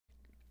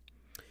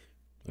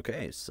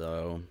Okay,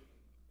 so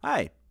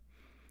hi.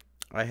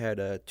 I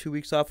had 2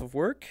 weeks off of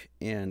work,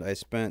 and I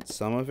spent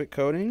some of it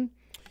coding,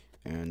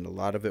 and a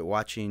lot of it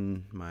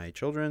watching my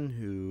children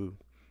who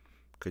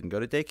couldn't go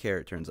to daycare.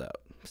 It turns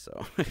out,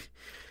 so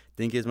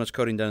didn't get as much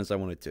coding done as I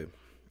wanted to.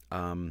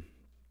 Um,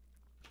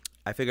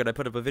 I figured I'd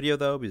put up a video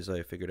though because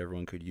I figured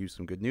everyone could use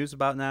some good news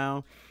about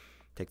now,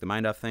 take the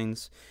mind off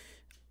things.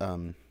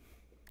 Um,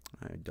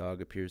 my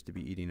dog appears to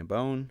be eating a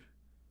bone.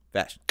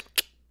 Vash.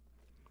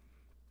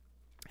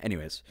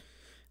 Anyways,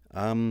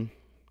 um,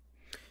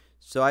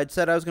 So I'd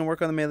said I was going to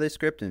work on the Melee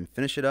script and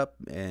finish it up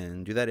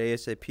and do that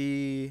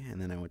ASAP.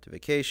 And then I went to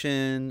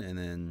vacation. And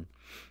then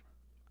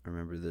I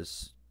remember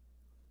this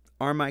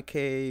arm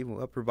IK,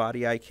 upper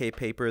body IK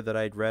paper that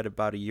I'd read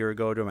about a year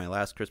ago during my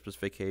last Christmas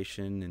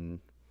vacation and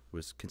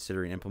was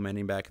considering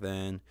implementing back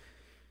then.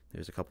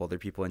 There's a couple other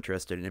people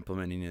interested in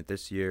implementing it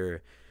this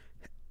year.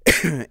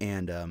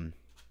 and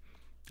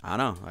I don't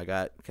know. I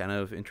got kind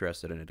of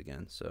interested in it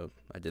again. So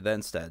I did that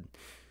instead.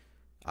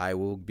 I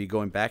will be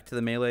going back to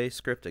the Melee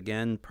script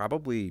again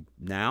probably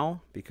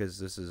now because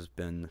this has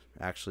been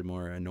actually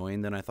more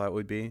annoying than I thought it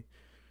would be.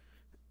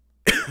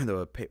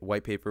 The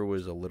white paper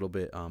was a little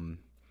bit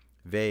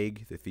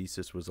vague. The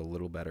thesis was a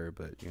little better,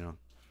 but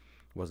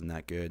wasn't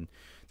that good.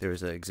 There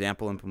was an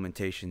example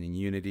implementation in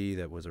Unity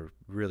that was a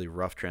really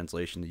rough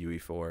translation to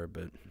UE4,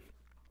 but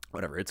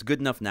whatever. It's good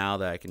enough now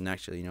that I can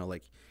actually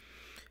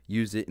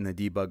use it in the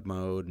debug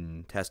mode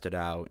and test it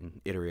out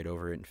and iterate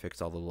over it and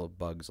fix all the little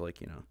bugs like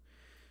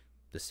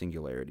the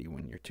singularity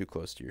when you're too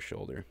close to your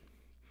shoulder,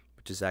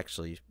 which is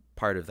actually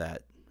part of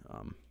that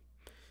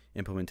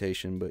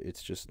implementation, but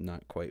it's just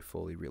not quite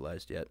fully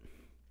realized yet.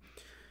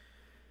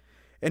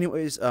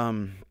 Anyways,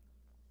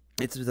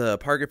 it's the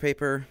Parker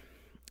paper.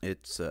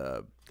 It's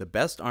the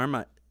best arm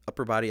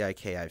upper body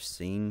IK I've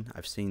seen.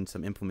 I've seen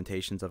some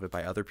implementations of it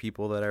by other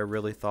people that I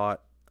really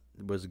thought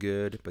was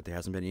good, but there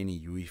hasn't been any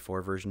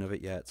UE4 version of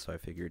it yet, so I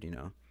figured,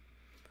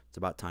 it's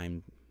about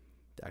time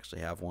to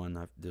actually have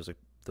one.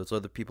 Those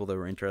other people that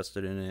were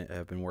interested in it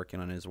have been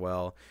working on it as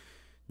well.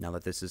 Now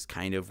that this is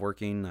kind of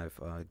working,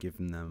 I've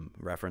given them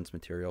reference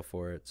material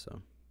for it,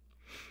 so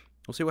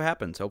we'll see what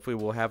happens. Hopefully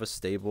we'll have a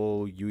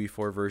stable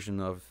UE4 version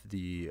of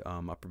the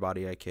upper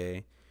body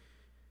IK,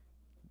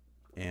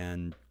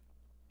 and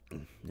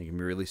it can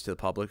be released to the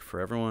public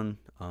for everyone.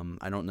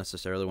 I don't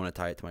necessarily want to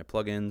tie it to my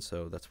plugin,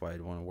 so that's why I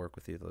want to work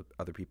with the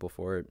other people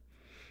for it.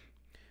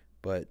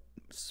 But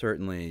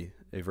certainly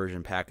a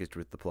version packaged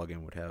with the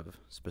plugin would have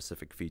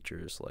specific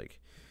features. Like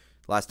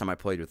last time I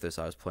played with this,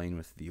 I was playing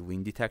with the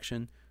lean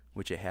detection,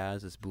 which it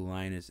has. This blue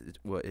line is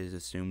what it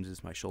assumes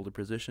is my shoulder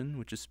position,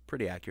 which is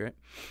pretty accurate.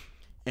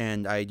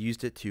 And I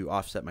used it to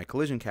offset my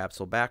collision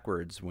capsule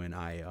backwards when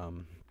I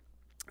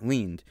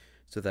leaned,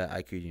 so that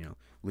I could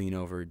lean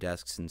over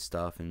desks and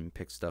stuff and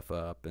pick stuff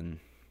up and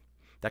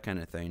that kind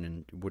of thing,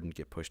 and wouldn't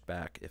get pushed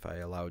back if I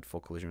allowed full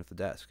collision with the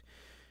desk.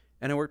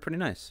 And it worked pretty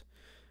nice.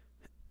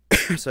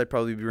 So I'd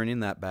probably be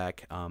running that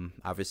back.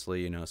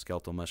 Obviously,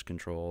 skeletal mesh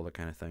control, that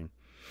kind of thing.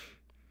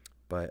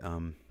 But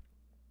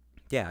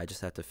yeah, I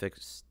just have to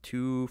fix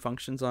 2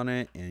 functions on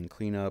it and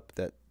clean up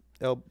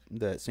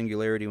that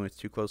singularity when it's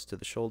too close to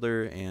the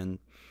shoulder, and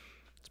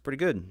it's pretty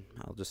good.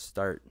 I'll just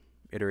start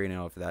iterating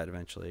over that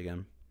eventually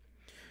again.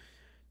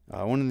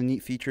 One of the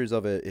neat features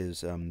of it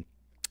is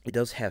it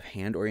does have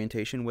hand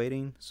orientation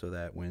weighting, so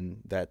that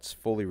when that's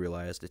fully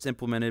realized, it's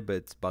implemented, but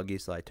it's buggy,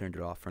 so I turned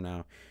it off for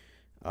now.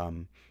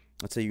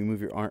 Let's say you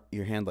move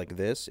your hand like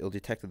this, it'll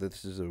detect that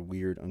this is a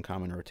weird,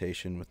 uncommon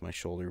rotation with my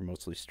shoulder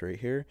mostly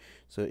straight here.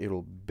 So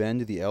it'll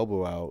bend the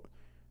elbow out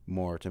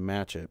more to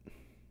match it.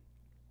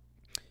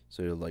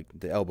 So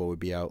the elbow would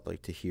be out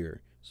like to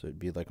here. So it'd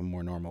be like a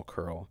more normal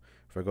curl.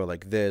 If I go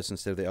like this,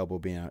 instead of the elbow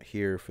being out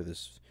here for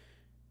this,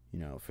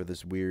 for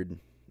this weird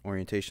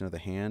orientation of the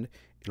hand,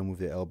 it'll move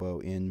the elbow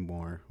in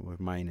more where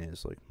mine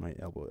is. Like my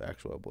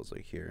actual elbow is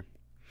like here.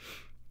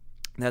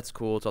 That's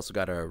cool. It's also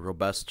got a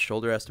robust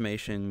shoulder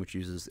estimation, which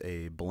uses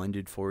a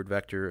blended forward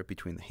vector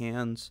between the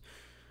hands.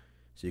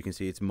 So you can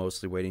see it's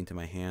mostly weighting to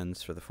my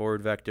hands for the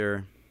forward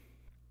vector,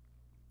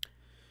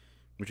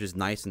 which is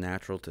nice and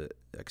natural to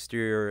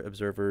exterior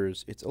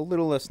observers. It's a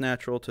little less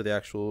natural to the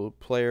actual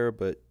player,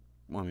 but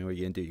what are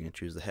you going to do? You're going to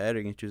choose the head or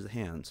you're going to choose the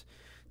hands.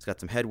 It's got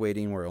some head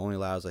weighting where it only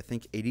allows, I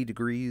think, 80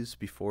 degrees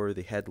before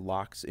the head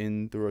locks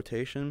in the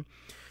rotation.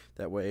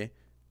 That way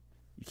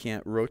you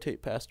can't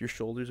rotate past your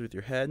shoulders with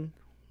your head,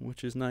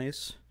 which is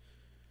nice.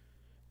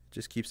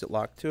 Just keeps it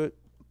locked to it,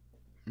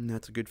 and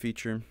that's a good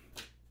feature.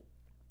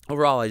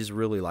 Overall, I just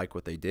really like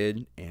what they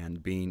did,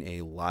 and being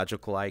a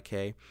logical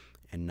IK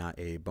and not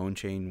a bone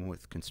chain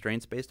with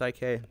constraints based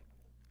IK,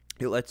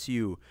 it lets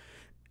you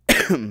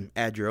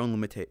add your own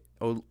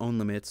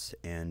limits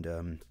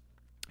and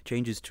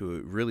changes to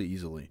it really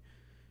easily,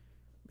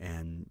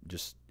 and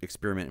just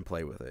experiment and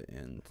play with it.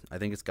 And I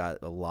think it's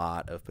got a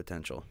lot of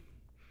potential,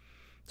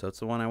 so it's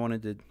the one I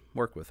wanted to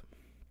work with.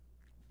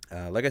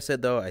 Like I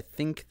said, though, I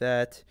think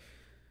that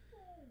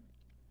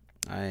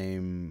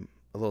I'm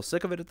a little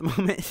sick of it at the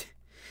moment.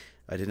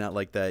 I did not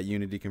like that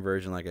Unity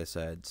conversion, like I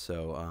said,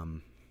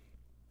 so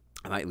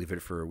I might leave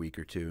it for a week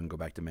or two and go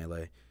back to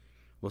Melee.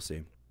 We'll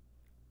see.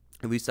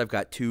 At least I've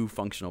got 2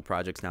 functional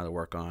projects now to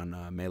work on,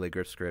 Melee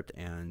Grip Script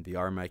and the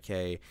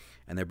RMIK,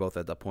 and they're both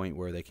at the point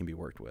where they can be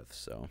worked with.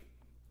 So,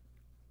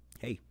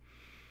 hey.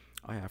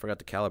 Oh, yeah, I forgot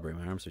to calibrate.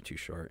 My arms are too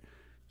short.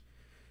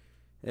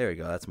 There we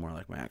go. That's more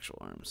like my actual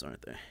arms,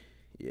 aren't they?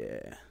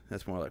 Yeah,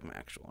 that's more like my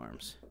actual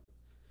arms.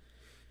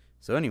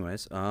 So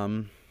anyways,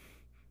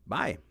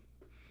 bye.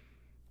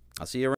 I'll see you around.